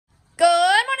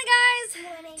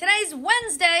Today's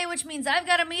Wednesday, which means I've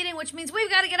got a meeting, which means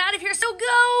we've got to get out of here, so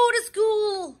go to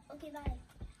school. Okay, bye.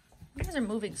 You guys are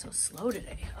moving so slow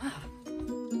today. Ugh.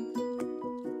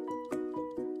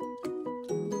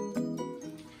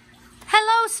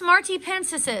 Hello,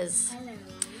 Smartypantses.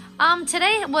 Hello.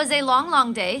 Today was a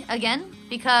long day, again,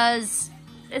 because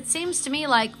it seems to me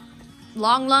like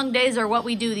long days are what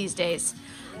we do these days.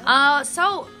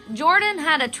 So Jordan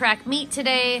had a track meet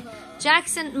today.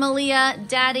 Jackson, Malia,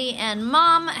 Daddy, and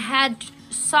Mom had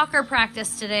soccer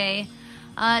practice today.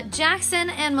 Jackson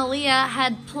and Malia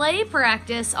had play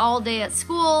practice all day at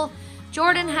school.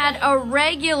 Jordan had a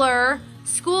regular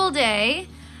school day.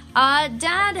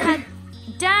 Dad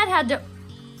had to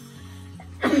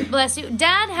bless you.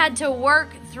 Dad had to work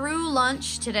through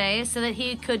lunch today so that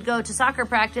he could go to soccer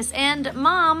practice, and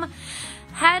Mom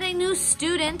had a new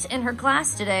student in her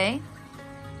class today.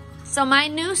 So my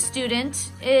new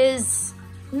student is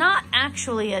not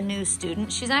actually a new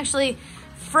student. She's actually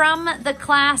from the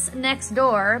class next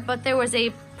door, but there was a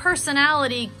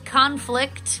personality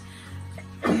conflict,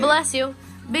 bless you,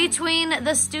 between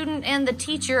the student and the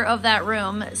teacher of that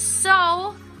room.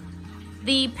 So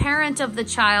the parent of the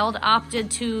child opted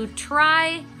to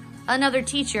try another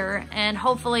teacher, and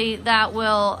hopefully that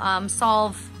will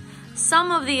solve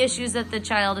some of the issues that the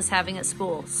child is having at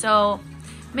school. So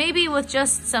maybe with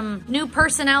just some new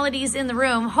personalities in the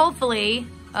room, hopefully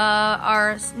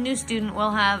our new student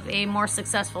will have a more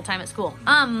successful time at school.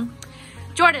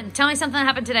 Jordan, tell me something that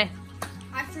happened today.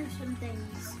 I threw some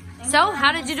things. So,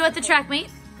 how did you do at the track meet?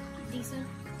 Decent.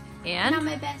 And? Not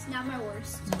my best, not my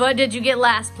worst. But did you get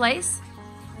last place?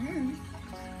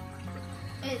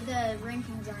 The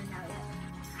rankings aren't out yet.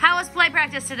 How was play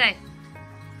practice today?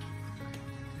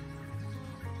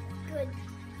 Good.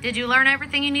 Did you learn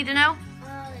everything you need to know?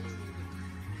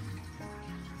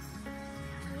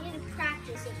 We need to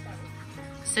practice it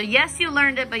though. So yes, you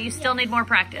learned it, but you still need more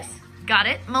practice. Got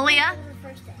it. Malia, It was the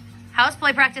first day. how was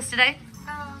play practice today?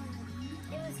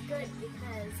 It was good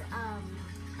because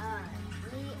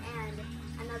me and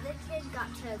another kid got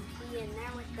to be in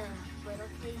there with the little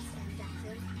kids and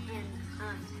Jackson,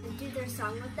 and we do their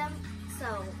song with them,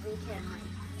 so we can like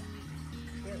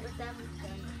do it with them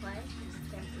during the play, and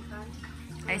it's gonna be fun.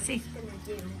 I see. We're just gonna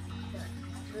do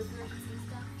the movements and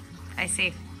stuff. I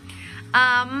see.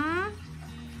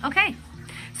 Okay.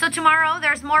 So tomorrow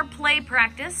there's more play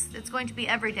practice. It's going to be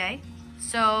every day.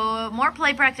 So more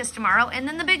play practice tomorrow. And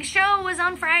then the big show is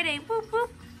on Friday. Whoop,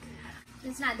 whoop.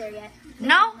 It's not there yet.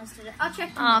 No? I'll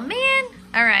check Oh, tomorrow. man.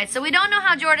 All right. So we don't know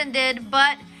how Jordan did,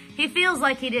 but he feels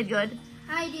like he did good.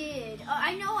 I did.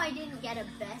 I know I didn't get a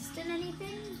best in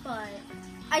anything, but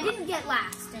I didn't get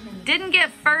last in anything. Didn't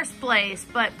get first place,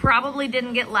 but probably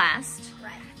didn't get last.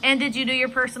 Right. And did you do your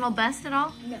personal best at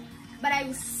all? No. But I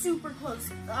was super close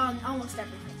on almost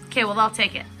everything. Okay, well, I'll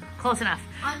take it. Close enough.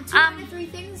 On 2 out of 3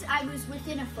 things, I was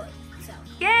within a foot, so.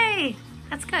 Yay!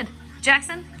 That's good.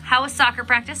 Jackson, how was soccer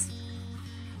practice?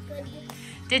 Good.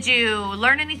 Did you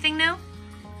learn anything new?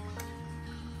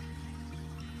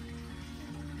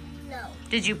 No.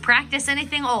 Did you practice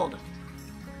anything old?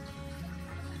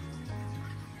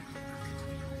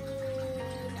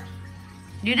 No.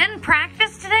 You didn't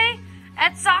practice today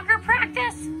at soccer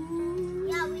practice?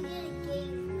 Yeah, we did a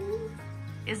game.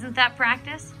 Isn't that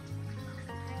practice?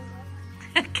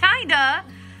 Kinda.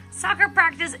 Soccer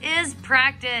practice is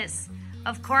practice.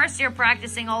 Of course you're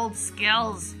practicing old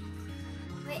skills.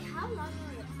 Wait, how long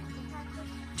were you practice?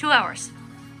 2 hours.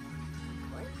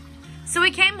 What? So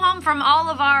we came home from all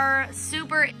of our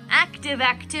super active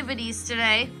activities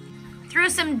today, threw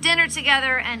some dinner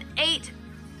together, and ate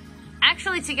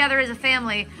actually together as a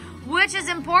family, which is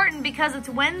important because it's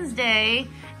Wednesday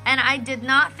and I did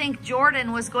not think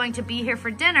Jordan was going to be here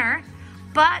for dinner,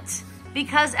 but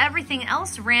because everything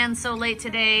else ran so late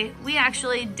today, we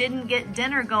actually didn't get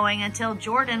dinner going until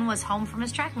Jordan was home from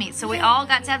his track meet. So we all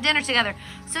got to have dinner together.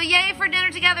 So yay for dinner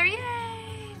together, yay!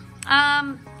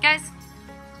 Guys,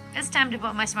 it's time to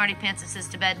put my Smartypantses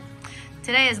to bed.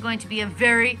 Today is going to be a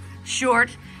very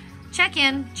short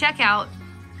check-in, check-out.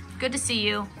 Good to see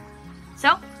you.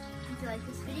 So, If you like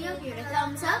this video, give it a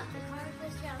thumbs up.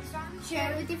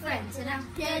 Share it with your friends.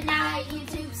 And good night,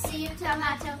 YouTube. See you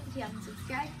tomorrow. If you haven't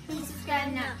subscribed, please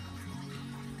subscribe now.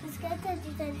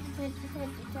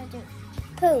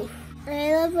 Poof.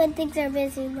 I love when things are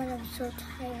busy, but I'm so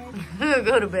tired.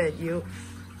 go to bed, you.